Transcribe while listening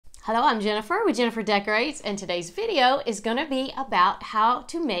Hello, I'm Jennifer with Jennifer Decorates, and today's video is going to be about how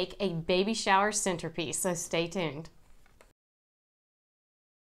to make a baby shower centerpiece, so stay tuned.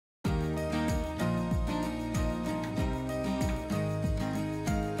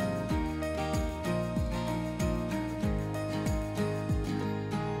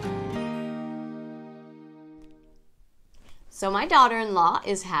 So my daughter-in-law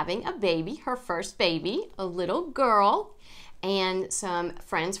is having a baby, her first baby, a little girl. And some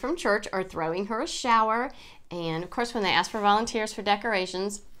friends from church are throwing her a shower. And of course, when they ask for volunteers for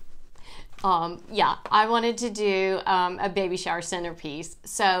decorations, I wanted to do a baby shower centerpiece.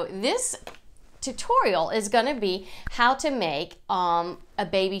 So this tutorial is going to be how to make a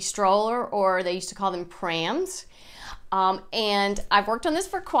baby stroller, or they used to call them prams. And I've worked on this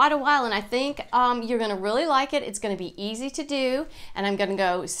for quite a while, and I think you're going to really like it. It's going to be easy to do, and I'm going to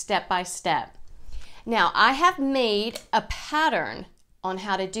go step by step. Now, I have made a pattern on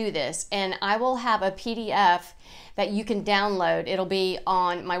how to do this, and I will have a PDF that you can download. It'll be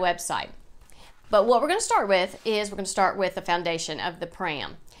on my website. But what we're going to start with is we're going to start with the foundation of the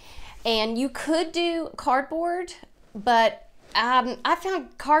pram. And you could do cardboard, but I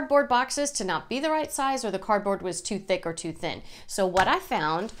found cardboard boxes to not be the right size, or the cardboard was too thick or too thin. So what I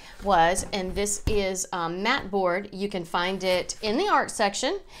found was, and this is mat board, you can find it in the art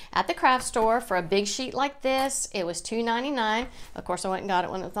section at the craft store for a big sheet like this. It was $2.99. Of course, I went and got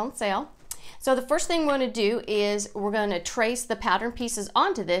it when it was on sale. So the first thing we're going to do is we're going to trace the pattern pieces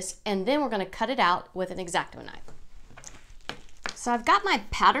onto this, and then we're going to cut it out with an X-Acto knife. So I've got my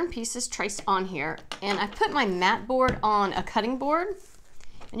pattern pieces traced on here, and I put my mat board on a cutting board,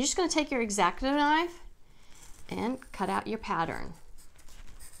 and you're just going to take your X-Acto knife and cut out your pattern.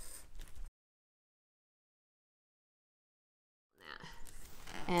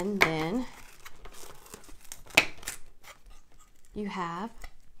 And then you have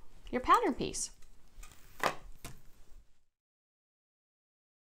your pattern piece.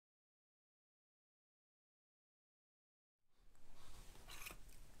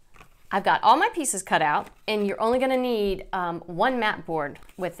 I've got all my pieces cut out, and you're only going to need one mat board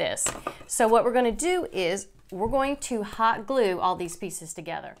with this. So what we're going to do is we're going to hot glue all these pieces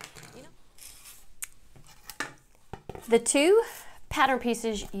together. The two pattern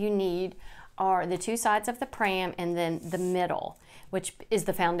pieces you need are the two sides of the pram and then the middle, which is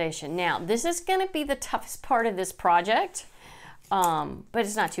the foundation. Now, this is going to be the toughest part of this project, but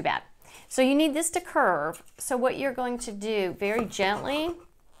it's not too bad. So you need this to curve. So what you're going to do very gently,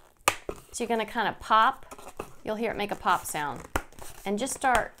 so you're going to kind of pop, you'll hear it make a pop sound, and just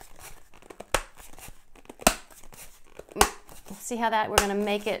start, see how that, we're going to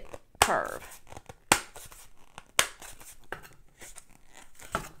make it curve.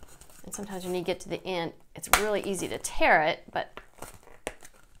 And sometimes when you get to the end, it's really easy to tear it, but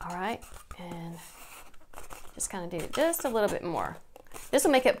all right, and just kind of do just a little bit more. This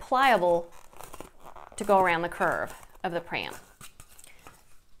will make it pliable to go around the curve of the pram.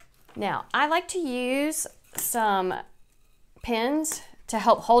 Now, I like to use some pins to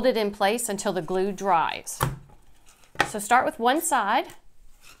help hold it in place until the glue dries. So start with one side,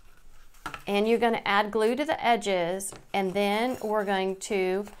 and you're going to add glue to the edges, and then we're going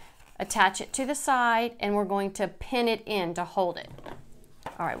to attach it to the side, and we're going to pin it in to hold it.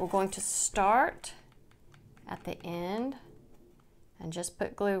 All right, we're going to start at the end and just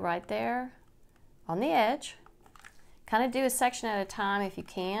put glue right there on the edge. Kind of do a section at a time if you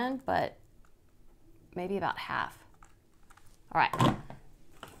can, but maybe about half. All right.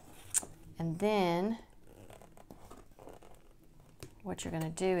 And then what you're going to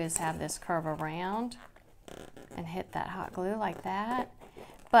do is have this curve around and hit that hot glue like that.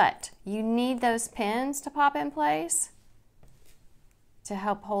 But you need those pins to pop in place to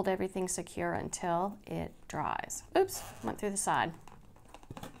help hold everything secure until it dries. Oops, went through the side.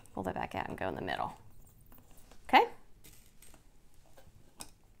 Pull that back out and go in the middle. Okay?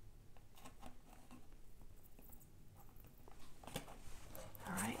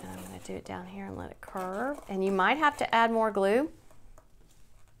 Do it down here and let it curve, and you might have to add more glue.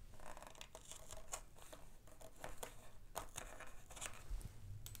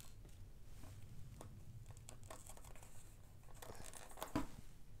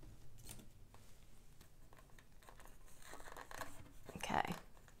 Okay,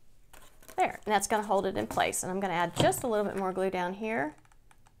 there, and that's going to hold it in place, and I'm going to add just a little bit more glue down here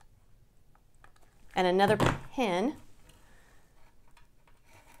and another pin.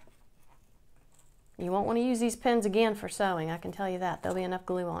 You won't want to use these pins again for sewing, I can tell you that. There'll be enough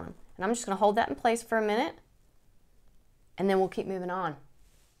glue on them. And I'm just going to hold that in place for a minute, and then we'll keep moving on.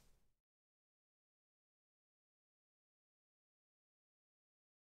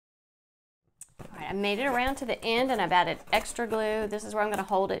 right, I made it around to the end and I've added extra glue. This is where I'm going to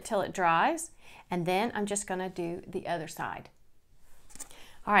hold it till it dries. And then I'm just going to do the other side.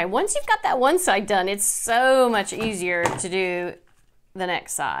 All right, once you've got that one side done, it's so much easier to do the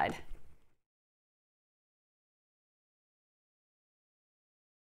next side.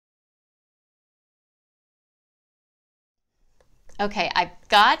 Okay, I've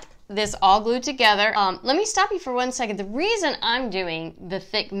got this all glued together. Let me stop you for 1 second. The reason I'm doing the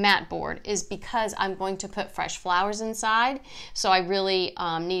thick mat board is because I'm going to put fresh flowers inside, so I really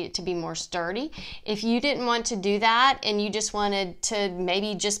need it to be more sturdy. If you didn't want to do that and you just wanted to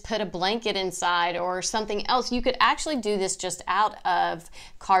maybe just put a blanket inside or something else, you could actually do this just out of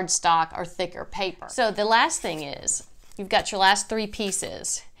cardstock or thicker paper. So the last thing is, you've got your last 3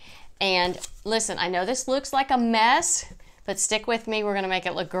 pieces. And listen, I know this looks like a mess, but stick with me, we're gonna make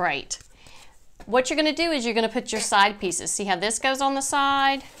it look great. What you're gonna do is you're gonna put your side pieces. See how this goes on the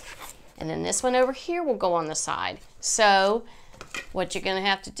side? And then this one over here will go on the side. So what you're gonna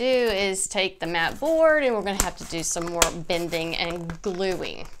have to do is take the mat board and we're gonna have to do some more bending and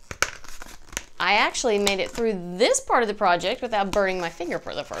gluing. I actually made it through this part of the project without burning my finger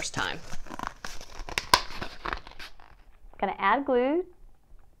for the first time. I'm gonna add glue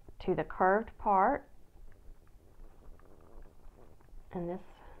to the curved part. And this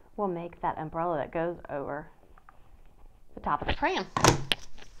will make that umbrella that goes over the top of the pram.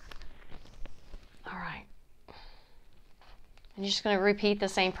 All right. I'm just going to repeat the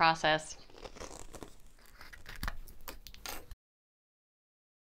same process.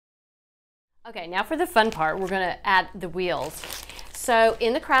 Okay, now for the fun part, we're going to add the wheels. So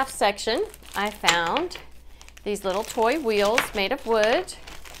in the craft section, I found these little toy wheels made of wood.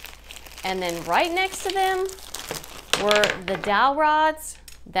 And then right next to them were the dowel rods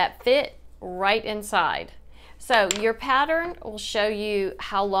that fit right inside. So your pattern will show you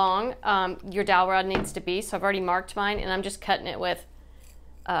how long your dowel rod needs to be. So I've already marked mine and I'm just cutting it with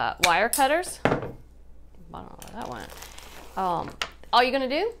wire cutters. I don't know where that went. All you're gonna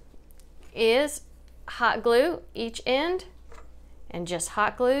do is hot glue each end and just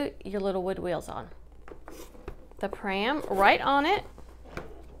hot glue your little wood wheels on. The pram right on it.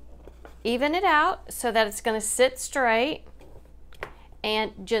 Even it out so that it's going to sit straight,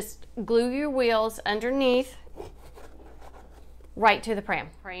 and just glue your wheels underneath right to the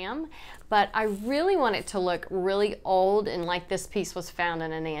pram. But I really want it to look really old and like this piece was found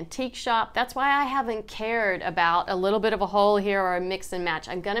in an antique shop. That's why I haven't cared about a little bit of a hole here or a mix and match.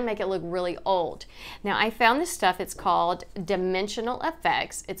 I'm going to make it look really old. Now I found this stuff, it's called Dimensional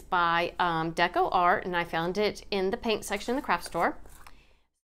Effects. It's by Deco Art, and I found it in the paint section in the craft store.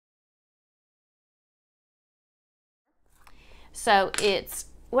 So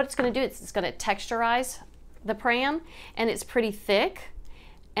what it's going to do, it's going to texturize the pram, and it's pretty thick.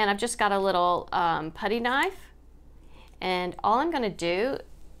 And I've just got a little putty knife, and all I'm going to do,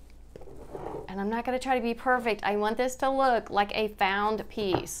 and I'm not going to try to be perfect, I want this to look like a found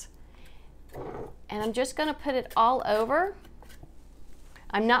piece. And I'm just going to put it all over.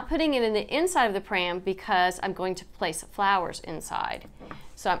 I'm not putting it in the inside of the pram because I'm going to place flowers inside.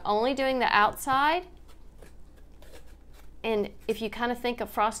 So I'm only doing the outside. And if you kind of think of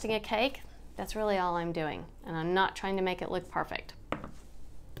frosting a cake, that's really all I'm doing. And I'm not trying to make it look perfect.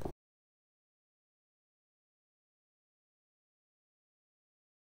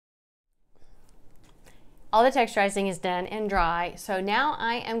 All the texturizing is done and dry. So now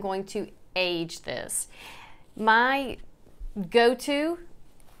I am going to age this. My go-to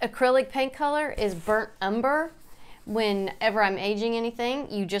acrylic paint color is burnt umber. Whenever I'm aging anything,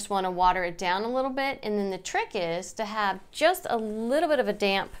 you just want to water it down a little bit, and then the trick is to have just a little bit of a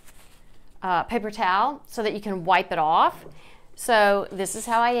damp paper towel so that you can wipe it off. So this is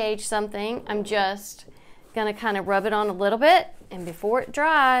how I age something. I'm just going to kind of rub it on a little bit, and before it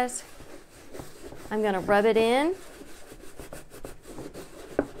dries, I'm going to rub it in.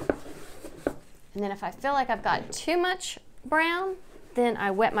 And then if I feel like I've got too much brown, then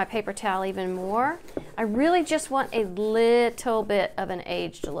I wet my paper towel even more. I really just want a little bit of an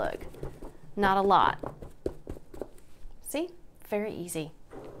aged look, not a lot. See, very easy.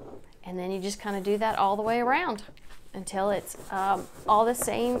 And then you just kind of do that all the way around until it's all the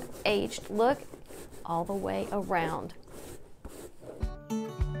same aged look all the way around.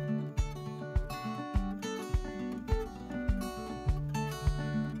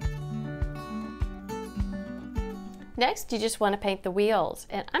 Next, you just want to paint the wheels,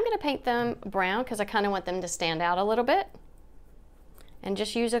 and I'm going to paint them brown because I kind of want them to stand out a little bit. And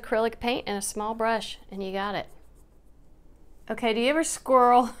just use acrylic paint and a small brush, and you got it. Okay, do you ever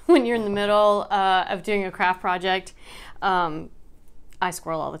squirrel when you're in the middle of doing a craft project? I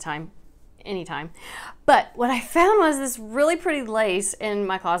squirrel all the time. anytime. But what I found was this really pretty lace in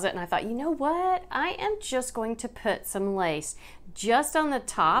my closet, and I thought, you know what? I am just going to put some lace just on the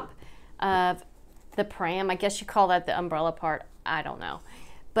top of the pram. I guess you call that the umbrella part. I don't know.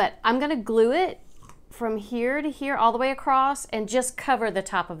 But I'm going to glue it from here to here all the way across and just cover the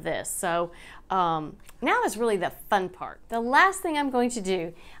top of this. So now is really the fun part. The last thing I'm going to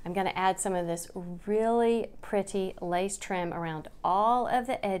do, I'm going to add some of this really pretty lace trim around all of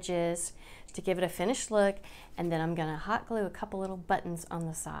the edges to give it a finished look, and then I'm going to hot glue a couple little buttons on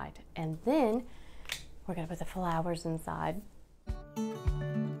the side, and then we're going to put the flowers inside.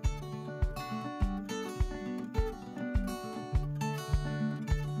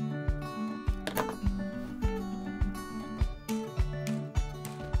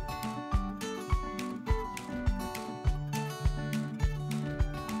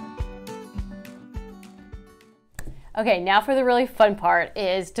 Okay, now for the really fun part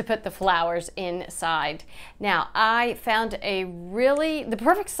is to put the flowers inside. Now, I found the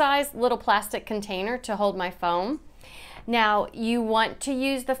perfect size little plastic container to hold my foam. Now, you want to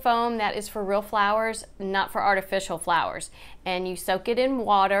use the foam that is for real flowers, not for artificial flowers. And you soak it in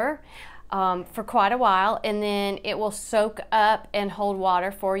water for quite a while, and then it will soak up and hold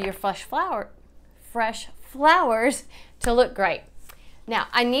water for your fresh flowers to look great. Now,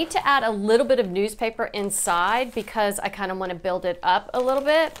 I need to add a little bit of newspaper inside because I kind of want to build it up a little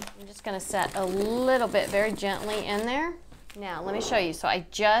bit. I'm just going to set a little bit very gently in there. Now, let me show you. So I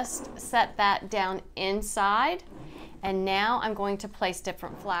just set that down inside, and now I'm going to place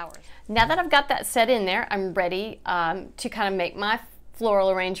different flowers. Now that I've got that set in there, I'm ready to kind of make my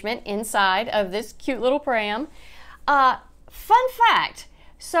floral arrangement inside of this cute little pram. Fun fact,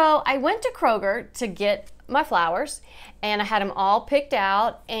 so I went to Kroger to get my flowers, and I had them all picked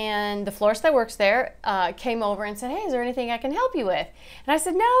out, and the florist that works there came over and said, hey, is there anything I can help you with? And I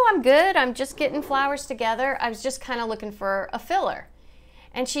said, no, I'm good. I'm just getting flowers together. I was just kind of looking for a filler.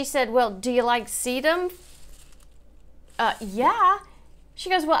 And she said, well, do you like sedum? Yeah. She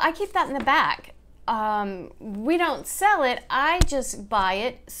goes, well, I keep that in the back. We don't sell it. I just buy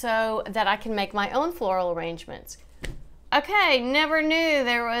it so that I can make my own floral arrangements. Okay, never knew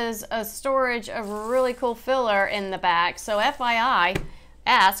there was a storage of really cool filler in the back, so FYI,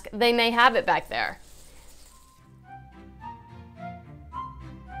 ask, they may have it back there.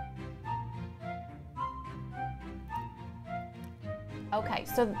 Okay,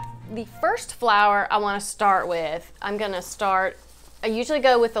 so the first flower I want to start with, I usually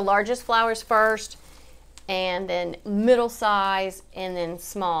go with the largest flowers first, and then middle size, and then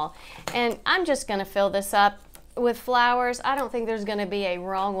small. And I'm just going to fill this up with flowers. I don't think there's going to be a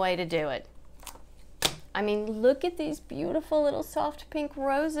wrong way to do it. I mean, look at these beautiful little soft pink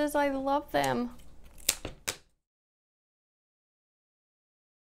roses. I love them.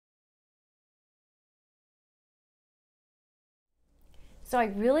 So I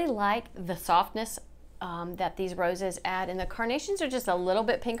really like the softness that these roses add, and the carnations are just a little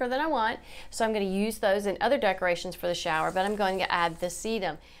bit pinker than I want, so I'm going to use those in other decorations for the shower, but I'm going to add the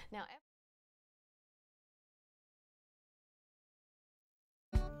sedum. Now,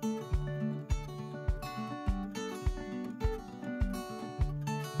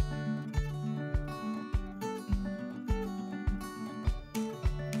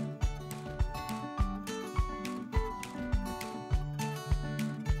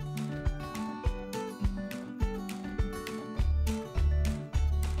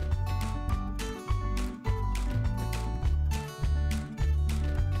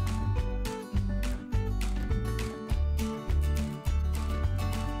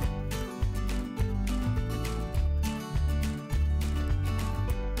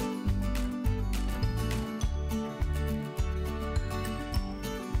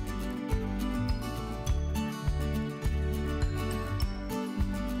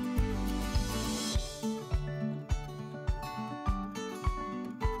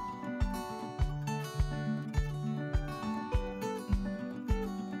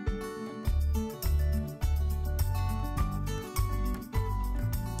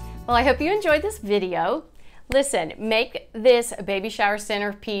 well, I hope you enjoyed this video. Listen, make this baby shower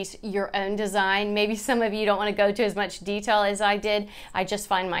centerpiece your own design. Maybe some of you don't want to go to as much detail as I did. I just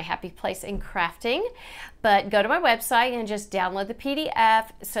find my happy place in crafting. But go to my website and just download the PDF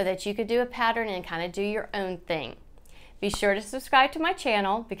so that you could do a pattern and kind of do your own thing. Be sure to subscribe to my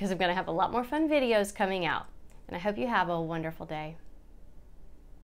channel because I'm going to have a lot more fun videos coming out. And I hope you have a wonderful day.